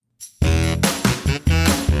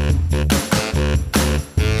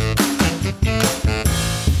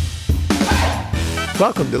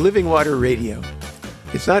Welcome to Living Water Radio.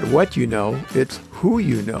 It's not what you know, it's who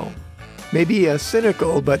you know. Maybe a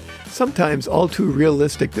cynical, but sometimes all too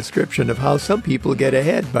realistic description of how some people get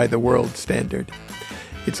ahead by the world standard.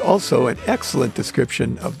 It's also an excellent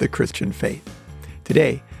description of the Christian faith.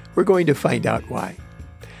 Today, we're going to find out why.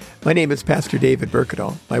 My name is Pastor David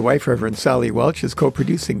Berkedal. My wife, Reverend Sally Welch, is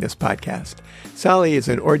co-producing this podcast. Sally is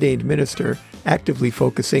an ordained minister actively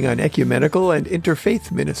focusing on ecumenical and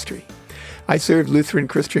interfaith ministry. I served Lutheran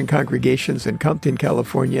Christian congregations in Compton,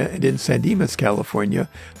 California and in San Dimas, California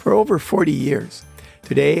for over 40 years.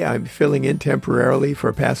 Today, I'm filling in temporarily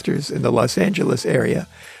for pastors in the Los Angeles area.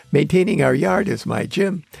 Maintaining our yard is my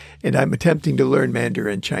gym, and I'm attempting to learn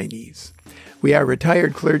Mandarin Chinese. We are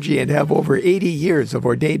retired clergy and have over 80 years of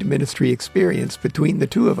ordained ministry experience between the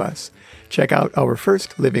two of us. Check out our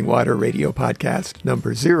first Living Water Radio podcast,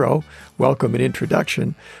 number 0, Welcome and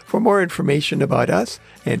Introduction, for more information about us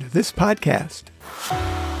and this podcast.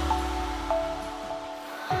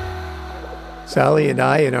 Sally and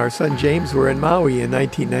I and our son James were in Maui in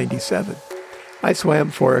 1997. I swam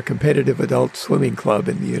for a competitive adult swimming club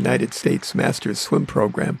in the United States Masters Swim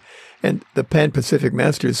Program, and the Pan-Pacific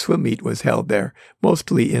Masters Swim Meet was held there,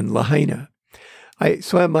 mostly in Lahaina. I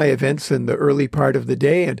swam my events in the early part of the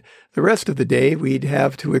day, and the rest of the day we'd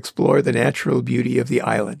have to explore the natural beauty of the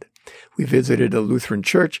island. We visited a Lutheran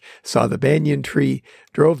church, saw the banyan tree,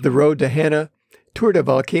 drove the road to Hana, toured a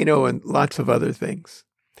volcano, and lots of other things.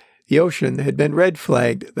 The ocean had been red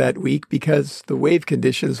flagged that week because the wave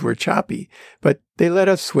conditions were choppy, but they let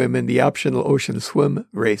us swim in the optional ocean swim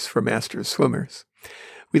race for master swimmers.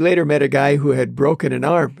 We later met a guy who had broken an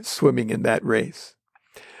arm swimming in that race.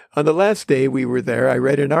 On the last day we were there, I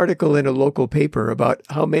read an article in a local paper about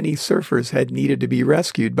how many surfers had needed to be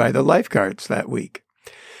rescued by the lifeguards that week.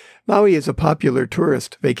 Maui is a popular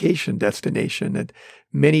tourist vacation destination, and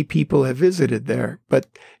many people have visited there, but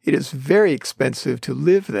it is very expensive to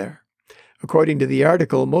live there. According to the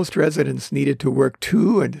article, most residents needed to work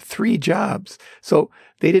 2 and 3 jobs, so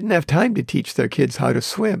they didn't have time to teach their kids how to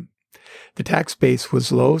swim. The tax base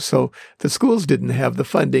was low, so the schools didn't have the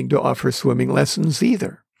funding to offer swimming lessons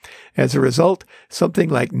either. As a result, something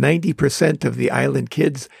like 90% of the island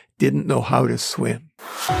kids didn't know how to swim.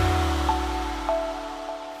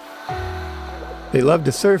 They loved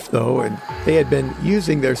to surf, though, and they had been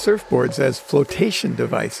using their surfboards as flotation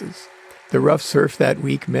devices. The rough surf that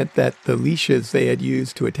week meant that the leashes they had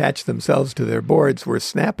used to attach themselves to their boards were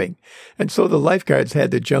snapping, and so the lifeguards had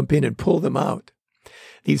to jump in and pull them out.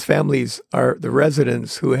 These families are the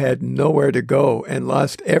residents who had nowhere to go and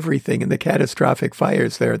lost everything in the catastrophic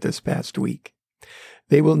fires there this past week.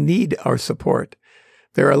 They will need our support.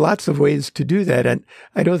 There are lots of ways to do that, and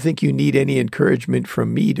I don't think you need any encouragement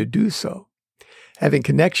from me to do so. Having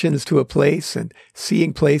connections to a place and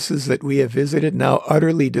seeing places that we have visited now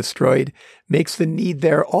utterly destroyed makes the need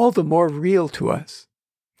there all the more real to us.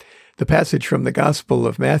 The passage from the Gospel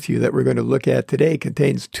of Matthew that we're going to look at today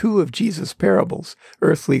contains 2 of Jesus' parables,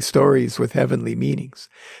 earthly stories with heavenly meanings.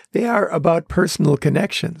 They are about personal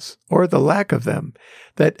connections, or the lack of them,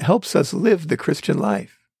 that helps us live the Christian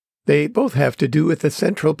life. They both have to do with a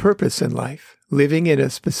central purpose in life, living in a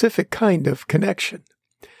specific kind of connection.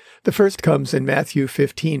 The first comes in Matthew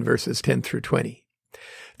 15, verses 10 through 20.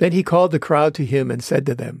 Then he called the crowd to him and said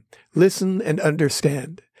to them, "Listen and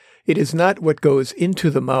understand. It is not what goes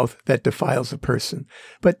into the mouth that defiles a person,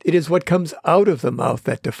 but it is what comes out of the mouth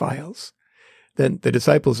that defiles." Then the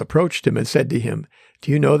disciples approached him and said to him,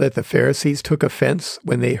 "Do you know that the Pharisees took offense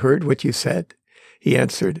when they heard what you said?" He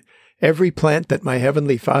answered, "Every plant that my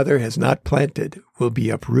heavenly Father has not planted will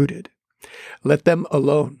be uprooted. Let them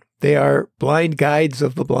alone. They are blind guides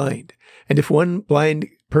of the blind, and if one blind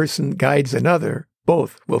person guides another,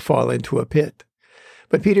 both will fall into a pit."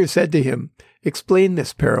 But Peter said to him, "Explain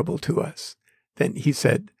this parable to us." Then he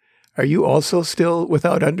said, "Are you also still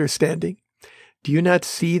without understanding? Do you not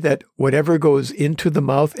see that whatever goes into the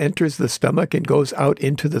mouth enters the stomach and goes out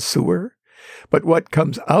into the sewer? But what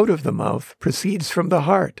comes out of the mouth proceeds from the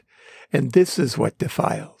heart, and this is what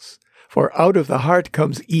defiles. For out of the heart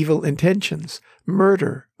comes evil intentions,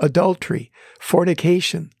 murder, adultery,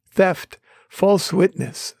 fornication, theft, false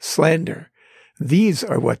witness, slander. These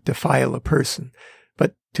are what defile a person.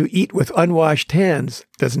 But to eat with unwashed hands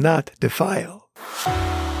does not defile."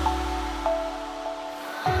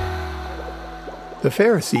 The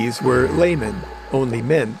Pharisees were laymen. Only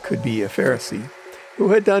men could be a Pharisee, who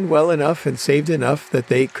had done well enough and saved enough that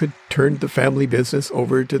they could turn the family business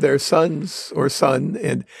over to their sons or son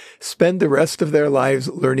and spend the rest of their lives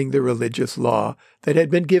learning the religious law that had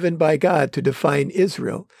been given by God to define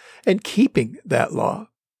Israel and keeping that law.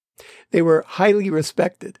 They were highly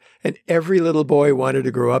respected, and every little boy wanted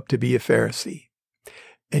to grow up to be a Pharisee.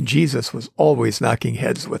 And Jesus was always knocking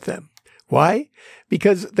heads with them. Why?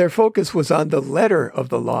 Because their focus was on the letter of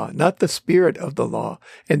the law, not the spirit of the law.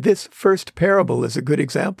 And this first parable is a good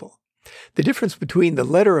example. The difference between the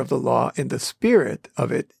letter of the law and the spirit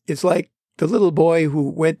of it is like the little boy who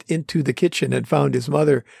went into the kitchen and found his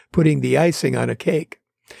mother putting the icing on a cake.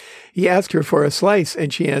 He asked her for a slice,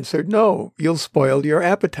 and she answered, "No, you'll spoil your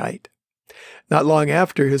appetite." Not long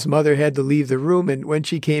after, his mother had to leave the room, and when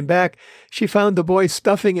she came back, she found the boy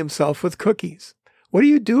stuffing himself with cookies. "What are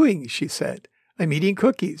you doing?" she said. "I'm eating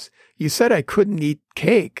cookies. You said I couldn't eat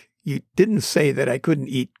cake. You didn't say that I couldn't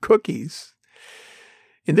eat cookies."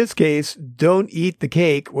 In this case, "don't eat the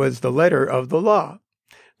cake" was the letter of the law.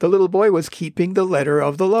 The little boy was keeping the letter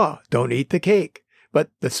of the law, "don't eat the cake." But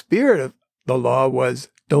the spirit of the law was,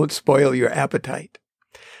 "don't spoil your appetite."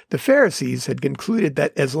 The Pharisees had concluded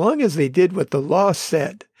that as long as they did what the law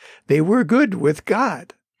said, they were good with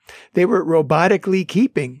God. They were robotically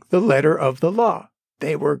keeping the letter of the law.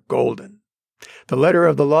 They were golden. The letter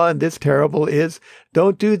of the law in this parable is,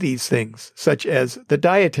 don't do these things, such as the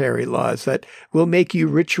dietary laws that will make you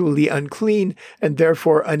ritually unclean and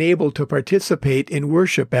therefore unable to participate in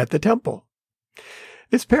worship at the temple.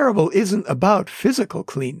 This parable isn't about physical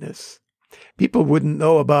cleanness. People wouldn't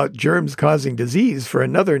know about germs causing disease for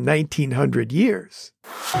another 1900 years.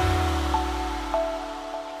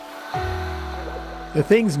 The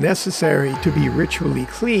things necessary to be ritually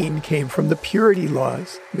clean came from the purity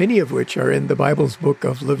laws, many of which are in the Bible's book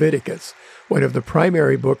of Leviticus, one of the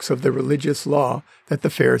primary books of the religious law that the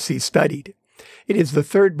Pharisees studied. It is the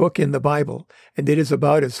third book in the Bible, and it is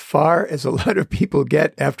about as far as a lot of people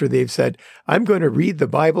get after they've said, "I'm going to read the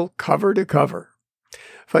Bible cover to cover."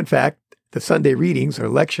 Fun fact, the Sunday readings or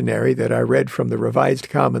lectionary that are read from the Revised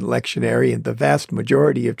Common Lectionary in the vast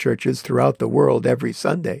majority of churches throughout the world every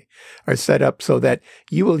Sunday are set up so that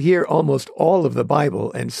you will hear almost all of the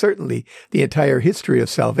Bible and certainly the entire history of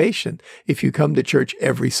salvation if you come to church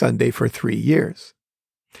every Sunday for 3 years.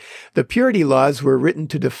 The purity laws were written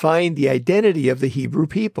to define the identity of the Hebrew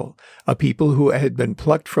people, a people who had been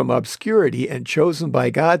plucked from obscurity and chosen by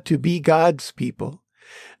God to be God's people.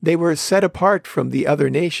 They were set apart from the other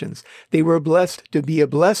nations. They were blessed to be a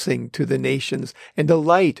blessing to the nations and a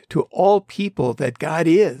light to all people that God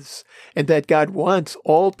is, and that God wants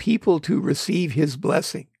all people to receive his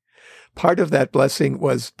blessing. Part of that blessing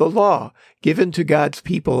was the law, given to God's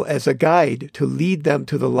people as a guide to lead them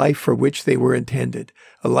to the life for which they were intended,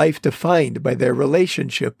 a life defined by their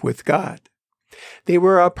relationship with God. They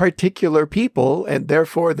were a particular people, and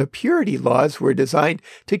therefore the purity laws were designed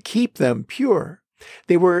to keep them pure.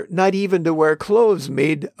 They were not even to wear clothes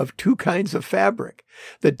made of 2 kinds of fabric.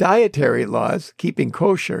 The dietary laws, keeping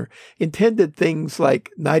kosher, intended things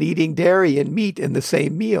like not eating dairy and meat in the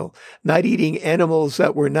same meal, not eating animals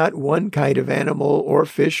that were not one kind of animal or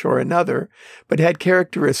fish or another, but had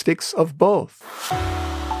characteristics of both.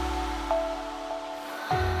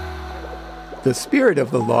 The spirit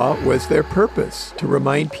of the law was their purpose, to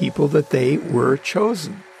remind people that they were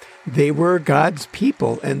chosen. They were God's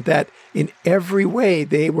people, and that in every way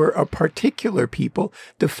they were a particular people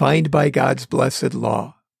defined by God's blessed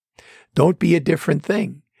law. Don't be a different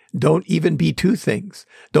thing. Don't even be 2 things.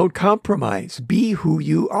 Don't compromise. Be who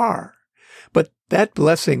you are. But that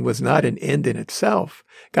blessing was not an end in itself.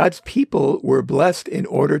 God's people were blessed in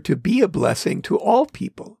order to be a blessing to all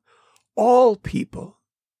people. All people.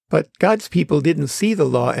 But God's people didn't see the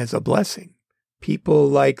law as a blessing. People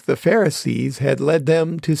like the Pharisees had led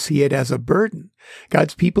them to see it as a burden.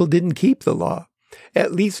 God's people didn't keep the law,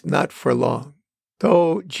 at least not for long.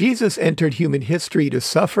 Though Jesus entered human history to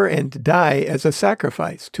suffer and die as a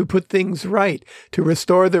sacrifice, to put things right, to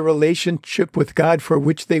restore the relationship with God for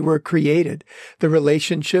which they were created, the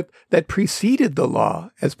relationship that preceded the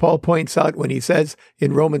law, as Paul points out when he says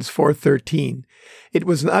in Romans 4:13, "It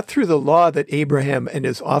was not through the law that Abraham and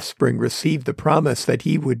his offspring received the promise that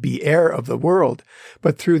he would be heir of the world,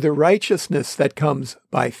 but through the righteousness that comes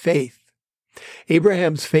by faith."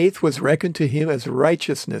 Abraham's faith was reckoned to him as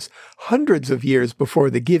righteousness hundreds of years before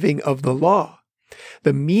the giving of the law.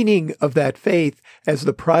 The meaning of that faith as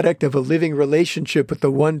the product of a living relationship with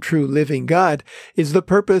the one true living God is the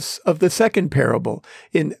purpose of the second parable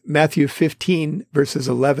in Matthew 15, verses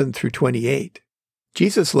 11 through 28.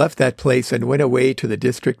 Jesus left that place and went away to the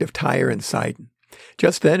district of Tyre and Sidon.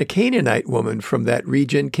 Just then a Canaanite woman from that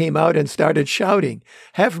region came out and started shouting,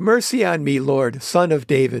 "Have mercy on me, Lord, Son of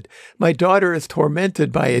David. My daughter is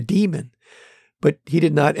tormented by a demon." But he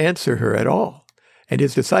did not answer her at all. And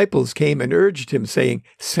his disciples came and urged him, saying,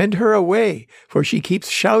 "Send her away, for she keeps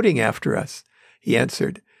shouting after us." He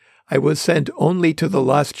answered, I was sent only to the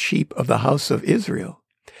lost sheep of the house of Israel."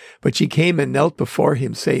 But she came and knelt before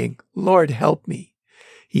him, saying, "Lord, help me."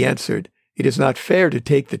 He answered, "It is not fair to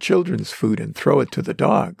take the children's food and throw it to the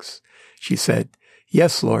dogs." She said,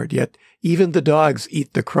 "Yes, Lord, yet even the dogs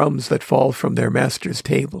eat the crumbs that fall from their master's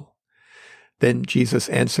table." Then Jesus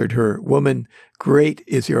answered her, "Woman, great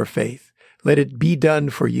is your faith. Let it be done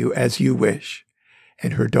for you as you wish."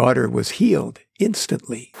 And her daughter was healed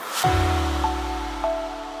instantly.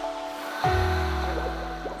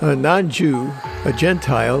 A non-Jew, a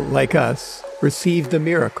Gentile like us, received the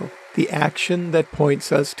miracle, the action that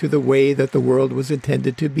points us to the way that the world was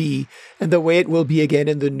intended to be and the way it will be again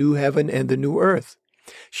in the new heaven and the new earth.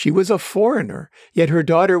 She was a foreigner, yet her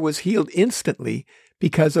daughter was healed instantly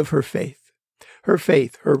because of her faith. Her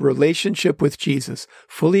faith, her relationship with Jesus,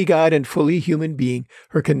 fully God and fully human being,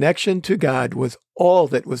 her connection to God was all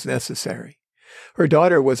that was necessary. Her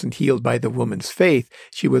daughter wasn't healed by the woman's faith.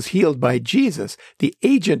 She was healed by Jesus, the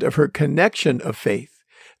agent of her connection of faith.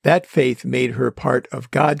 That faith made her part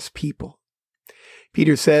of God's people.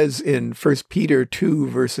 Peter says in 1 Peter 2,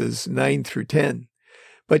 verses 9 through 10,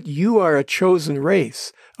 "But you are a chosen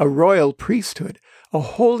race, a royal priesthood, a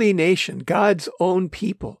holy nation, God's own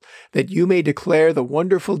people, that you may declare the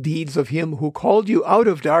wonderful deeds of him who called you out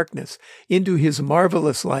of darkness into his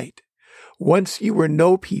marvelous light. Once you were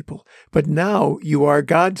no people, but now you are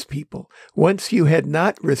God's people. Once you had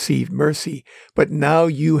not received mercy, but now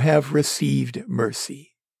you have received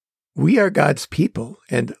mercy." We are God's people,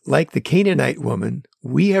 and like the Canaanite woman,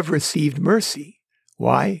 we have received mercy.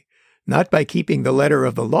 Why? Not by keeping the letter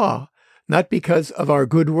of the law, not because of our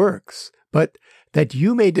good works, but that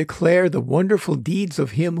you may declare the wonderful deeds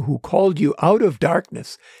of him who called you out of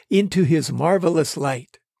darkness into his marvelous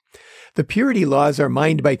light. The purity laws are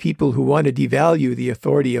mined by people who want to devalue the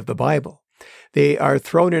authority of the Bible. They are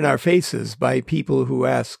thrown in our faces by people who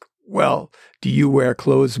ask, "Well, do you wear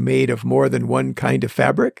clothes made of more than one kind of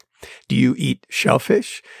fabric? Do you eat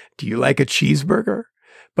shellfish? Do you like a cheeseburger?"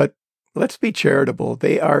 But let's be charitable.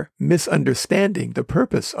 They are misunderstanding the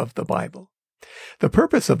purpose of the Bible. The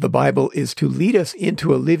purpose of the Bible is to lead us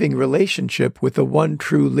into a living relationship with the one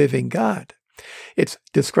true living God. It's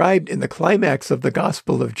described in the climax of the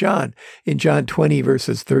Gospel of John, in John 20,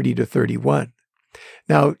 verses 30 to 31.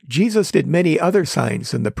 Now, Jesus did many other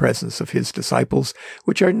signs in the presence of his disciples,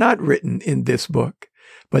 which are not written in this book.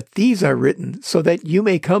 But these are written so that you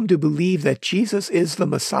may come to believe that Jesus is the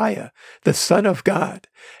Messiah, the Son of God,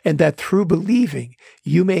 and that through believing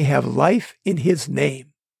you may have life in his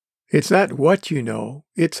name. It's not what you know,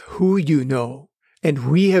 it's who you know. And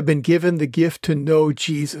we have been given the gift to know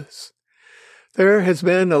Jesus. There has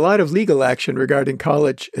been a lot of legal action regarding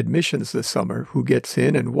college admissions this summer, who gets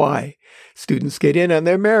in and why. Students get in on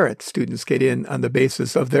their merit. Students get in on the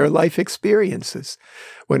basis of their life experiences.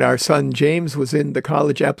 When our son James was in the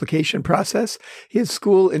college application process, his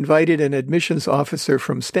school invited an admissions officer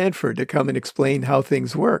from Stanford to come and explain how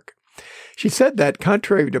things work. She said that,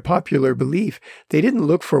 contrary to popular belief, they didn't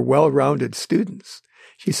look for well-rounded students.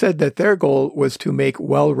 She said that their goal was to make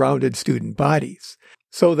well-rounded student bodies,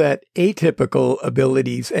 so that atypical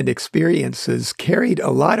abilities and experiences carried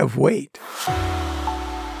a lot of weight.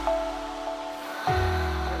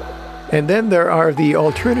 And then there are the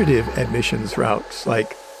alternative admissions routes,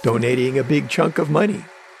 like donating a big chunk of money,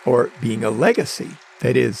 or being a legacy,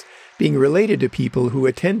 that is, being related to people who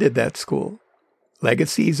attended that school.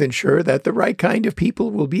 Legacies ensure that the right kind of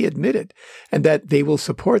people will be admitted and that they will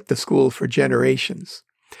support the school for generations.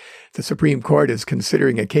 The Supreme Court is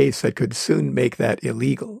considering a case that could soon make that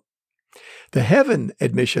illegal. The heaven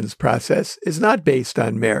admissions process is not based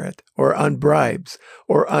on merit or on bribes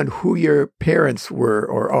or on who your parents were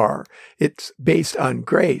or are. It's based on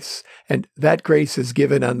grace, and that grace is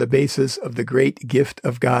given on the basis of the great gift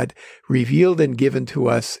of God revealed and given to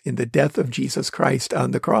us in the death of Jesus Christ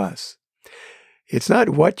on the cross. It's not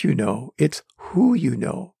what you know, it's who you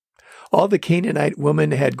know. All the Canaanite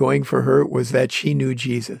woman had going for her was that she knew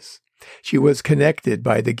Jesus. She was connected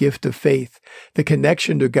by the gift of faith, the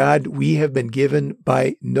connection to God we have been given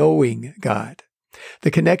by knowing God,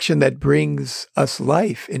 the connection that brings us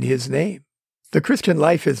life in his name. The Christian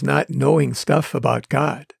life is not knowing stuff about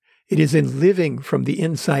God. It is in living from the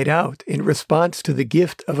inside out in response to the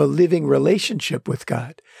gift of a living relationship with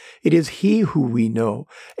God. It is he who we know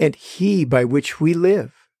and he by which we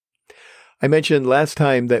live. I mentioned last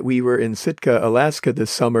time that we were in Sitka, Alaska this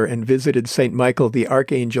summer and visited St. Michael the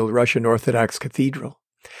Archangel Russian Orthodox Cathedral.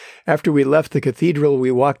 After we left the cathedral, we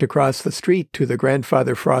walked across the street to the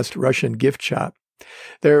Grandfather Frost Russian gift shop.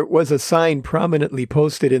 There was a sign prominently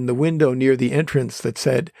posted in the window near the entrance that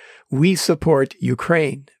said, "We support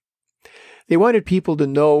Ukraine." They wanted people to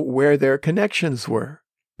know where their connections were,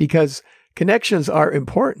 because connections are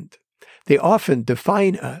important. They often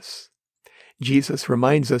define us. Jesus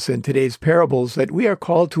reminds us in today's parables that we are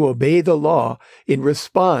called to obey the law in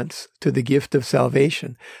response to the gift of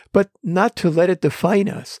salvation, but not to let it define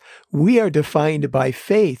us. We are defined by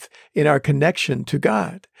faith in our connection to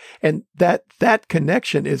God, and that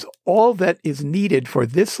connection is all that is needed for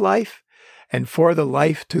this life and for the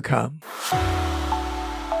life to come.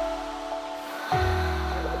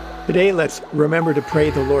 Today, let's remember to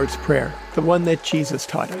pray the Lord's Prayer, the one that Jesus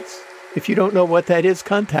taught us. If you don't know what that is,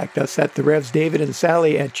 contact us at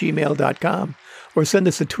therevsdavidandsally@gmail.com or send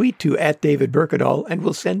us a tweet to @DavidBurkadal and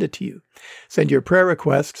we'll send it to you. Send your prayer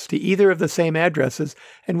requests to either of the same addresses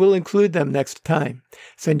and we'll include them next time.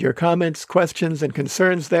 Send your comments, questions, and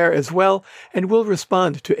concerns there as well, and we'll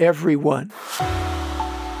respond to every one.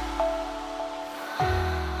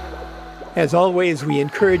 As always, we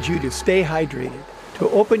encourage you to stay hydrated, to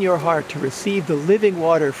open your heart to receive the living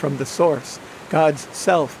water from the source, God's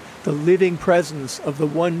self, the living presence of the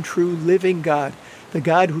one true living God, the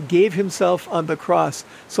God who gave himself on the cross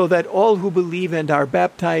so that all who believe and are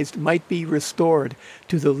baptized might be restored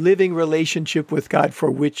to the living relationship with God for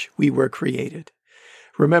which we were created.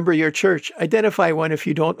 Remember your church. Identify one if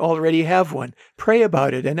you don't already have one. Pray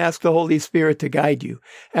about it and ask the Holy Spirit to guide you.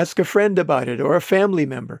 Ask a friend about it or a family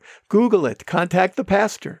member. Google it. Contact the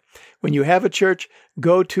pastor. When you have a church,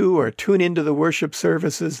 go to or tune into the worship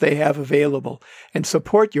services they have available and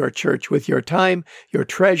support your church with your time, your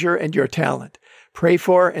treasure, and your talent. Pray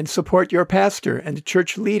for and support your pastor and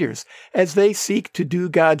church leaders as they seek to do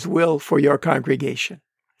God's will for your congregation.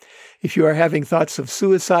 If you are having thoughts of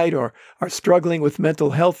suicide or are struggling with mental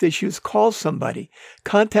health issues, call somebody.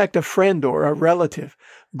 Contact a friend or a relative.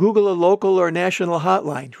 Google a local or national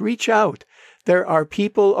hotline. Reach out. There are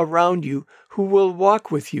people around you who will walk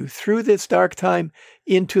with you through this dark time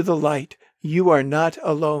into the light. You are not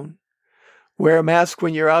alone. Wear a mask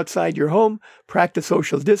when you're outside your home. Practice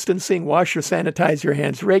social distancing. Wash or sanitize your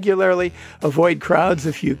hands regularly. Avoid crowds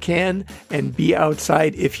if you can, and be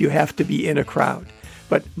outside if you have to be in a crowd.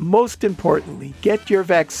 But most importantly, get your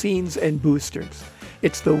vaccines and boosters.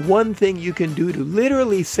 It's the one thing you can do to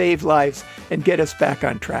literally save lives and get us back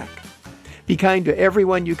on track. Be kind to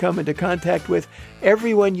everyone you come into contact with.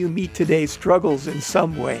 Everyone you meet today struggles in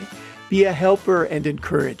some way. Be a helper and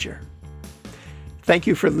encourager. Thank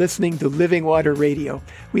you for listening to Living Water Radio.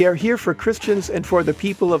 We are here for Christians and for the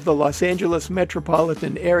people of the Los Angeles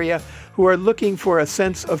metropolitan area who are looking for a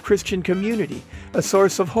sense of Christian community, a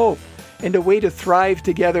source of hope, and a way to thrive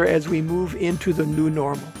together as we move into the new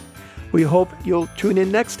normal. We hope you'll tune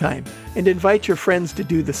in next time and invite your friends to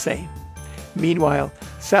do the same. Meanwhile,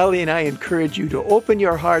 Sally and I encourage you to open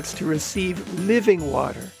your hearts to receive living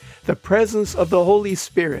water, the presence of the Holy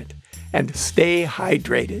Spirit, and stay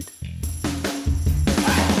hydrated.